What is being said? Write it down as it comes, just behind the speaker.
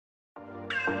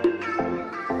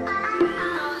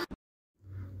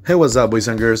Hey, what's up, boys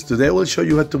and girls? Today I will show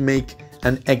you how to make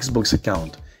an Xbox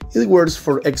account. It works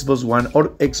for Xbox One or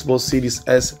Xbox Series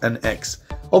S and X.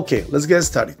 Okay, let's get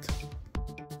started.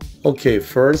 Okay,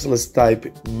 first let's type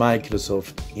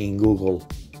Microsoft in Google.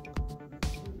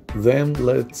 Then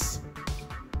let's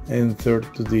enter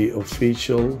to the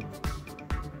official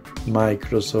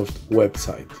Microsoft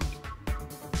website.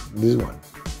 This one.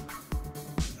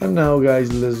 And now,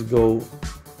 guys, let's go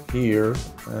here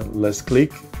and let's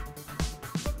click.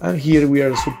 And here we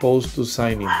are supposed to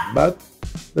sign in, but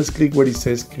let's click where it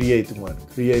says create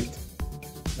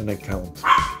an account.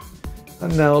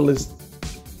 And now let's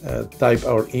type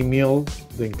our email,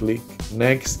 then click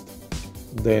next,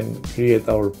 then create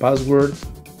our password,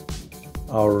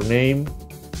 our name,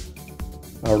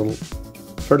 our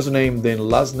first name, then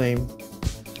last name.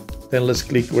 Then let's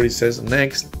click where it says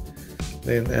next,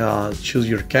 then choose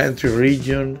your country,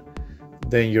 region,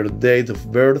 then your date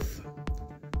of birth.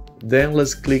 Then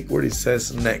let's click where it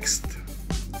says next.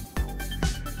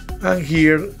 And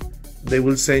here they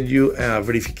will send you a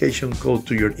verification code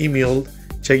to your email.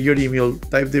 Check your email,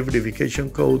 type the verification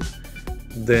code,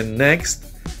 then next.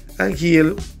 And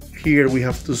here we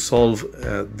have to solve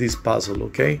this puzzle,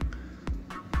 okay?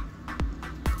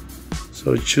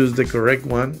 So choose the correct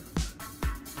one.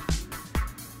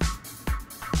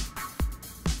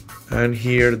 And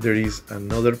here there is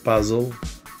another puzzle.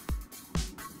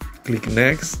 Click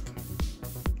next.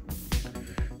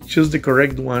 Choose the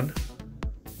correct one.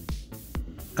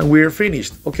 And we are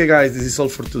finished. Okay, guys, this is all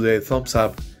for today. Thumbs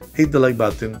up, hit the like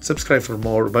button, subscribe for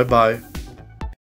more. Bye bye.